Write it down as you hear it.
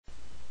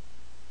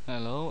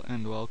Hello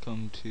and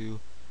welcome to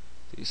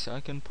the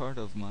second part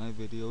of my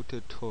video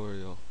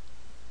tutorial.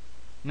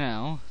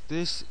 Now,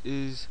 this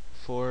is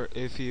for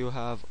if you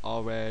have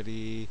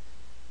already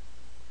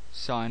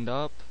signed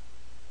up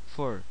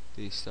for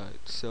the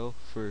site. So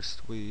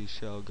first we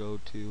shall go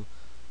to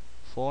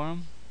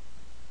forum,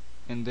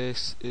 and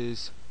this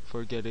is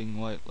for getting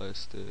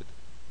whitelisted.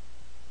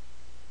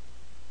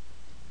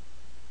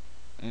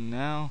 And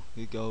now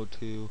we go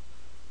to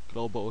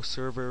global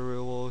server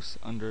rules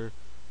under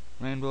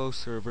Rainbow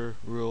server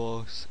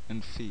rules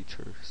and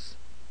features,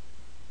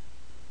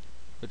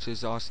 which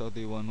is also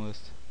the one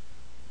with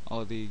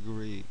all the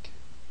Greek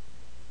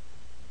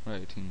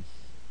writing.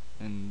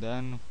 And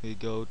then we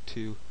go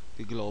to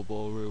the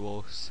global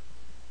rules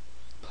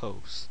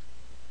post,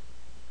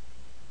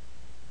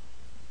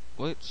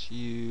 which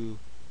you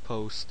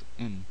post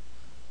in.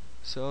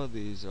 So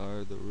these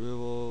are the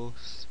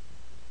rules.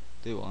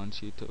 They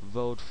want you to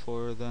vote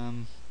for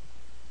them.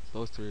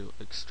 Go through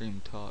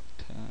extreme top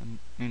 10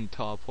 in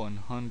top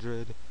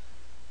 100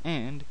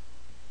 and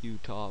you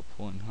top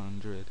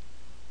 100.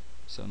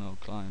 So no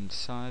client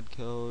side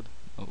code,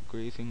 no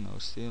griefing, no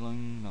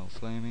stealing, no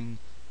flaming,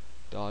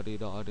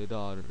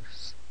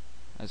 daughters,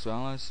 as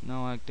well as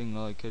no acting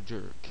like a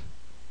jerk,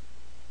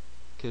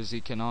 cause you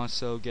can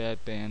also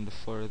get banned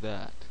for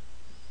that,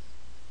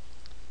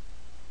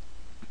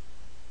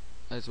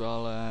 as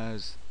well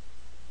as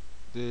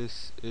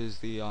this is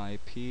the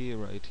IP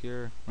right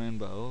here,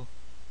 Rainbow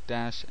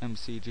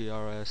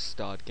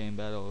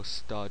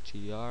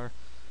mcgrs.gamebattles.gr.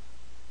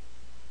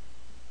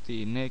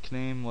 The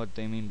nickname, what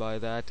they mean by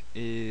that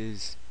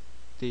is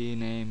the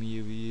name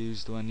you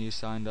used when you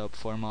signed up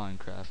for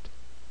Minecraft.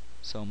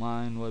 So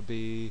mine would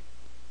be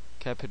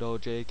capital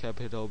J,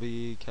 capital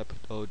B,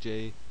 capital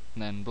J,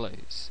 and then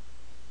Blaze.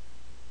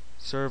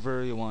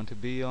 Server you want to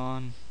be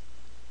on,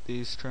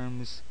 these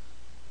terms,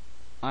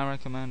 I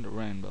recommend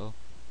Rainbow.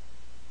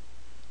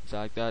 In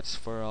fact, that's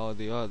for all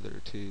the other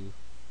two.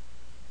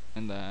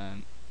 And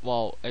then,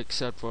 well,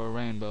 except for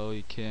Rainbow,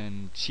 you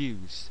can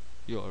choose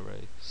your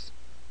race,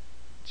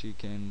 which you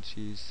can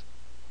choose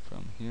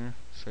from here.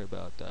 Sorry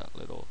about that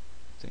little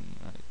thing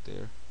right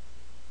there.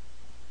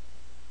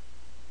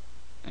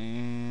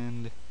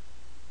 And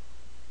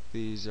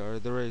these are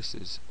the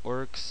races: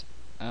 orcs,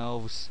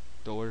 elves,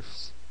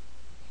 dwarfs,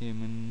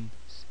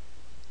 humans,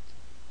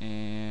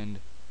 and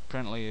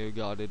apparently you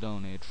gotta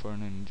donate for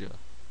ninja.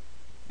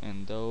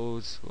 And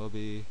those will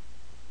be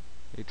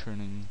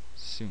returning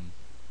soon.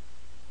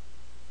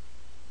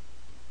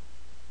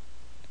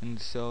 And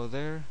so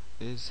there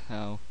is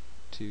how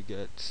to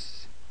get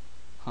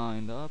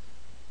signed up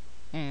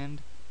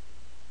and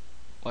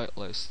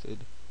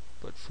whitelisted.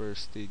 But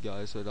first the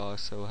guys would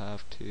also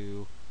have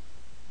to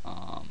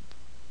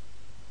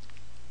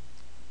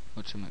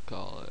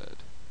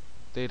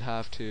they'd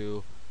have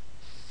to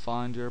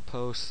find your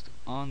post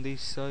on the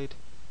site,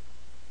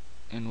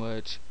 in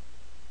which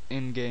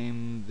in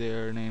game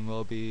their name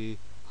will be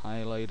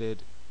highlighted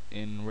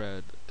in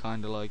red,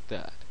 kinda like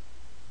that.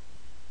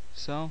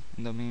 So,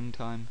 in the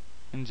meantime,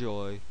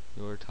 enjoy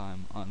your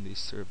time on the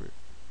server.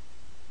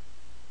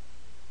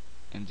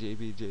 And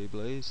JBJ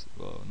Blaze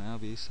will now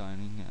be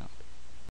signing out.